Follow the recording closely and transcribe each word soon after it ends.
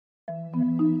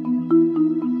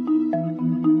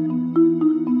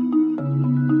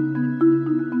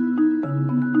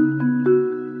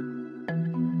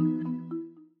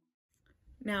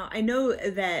I know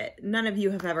that none of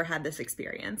you have ever had this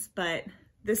experience, but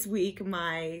this week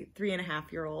my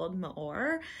 3.5-year-old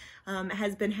Maor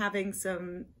has been having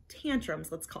some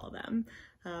tantrums, let's call them.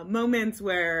 Moments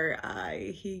where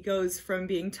he goes from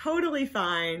being totally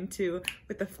fine to,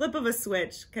 with the flip of a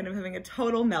switch, kind of having a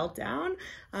total meltdown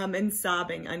and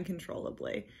sobbing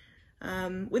uncontrollably.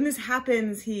 When this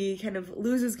happens, he kind of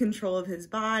loses control of his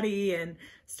body and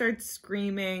starts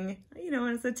screaming, you know,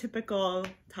 as a typical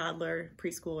toddler,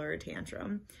 preschooler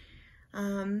tantrum.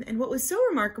 And what was so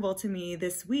remarkable to me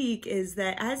this week is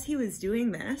that as he was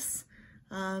doing this,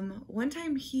 one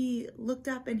time he looked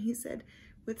up and he said,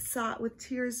 with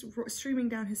tears streaming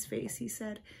down his face, he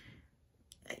said,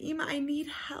 "Ima, I need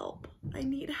help. I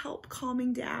need help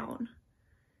calming down."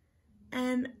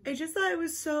 And I just thought it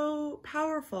was so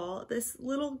powerful. This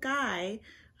little guy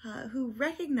who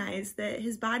recognized that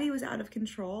his body was out of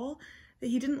control, that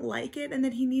he didn't like it, and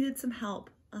that he needed some help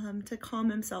to calm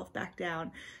himself back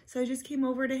down. So I just came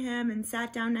over to him and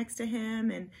sat down next to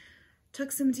him and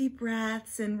took some deep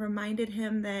breaths and reminded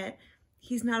him that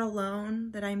he's not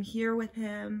alone, that I'm here with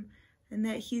him, and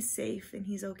that he's safe and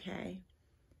he's okay.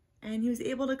 And he was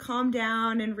able to calm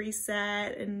down and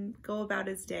reset and go about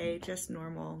his day just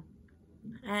normal.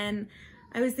 And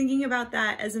I was thinking about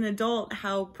that as an adult,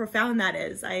 how profound that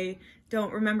is. I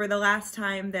don't remember the last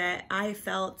time that I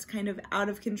felt kind of out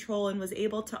of control and was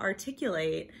able to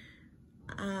articulate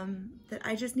that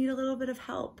I just need a little bit of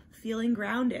help, feeling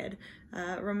grounded,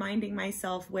 reminding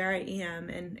myself where I am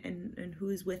and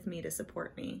who's with me to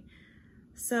support me.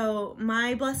 So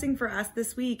my blessing for us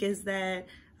this week is that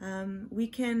we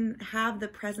can have the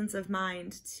presence of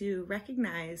mind to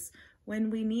recognize when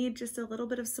we need just a little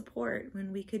bit of support,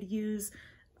 when we could use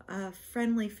a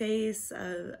friendly face,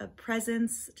 a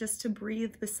presence just to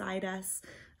breathe beside us,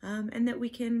 and that we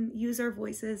can use our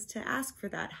voices to ask for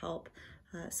that help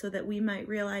so that we might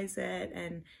realize it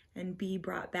and be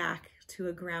brought back to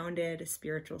a grounded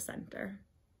spiritual center.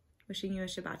 Wishing you a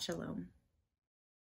Shabbat Shalom.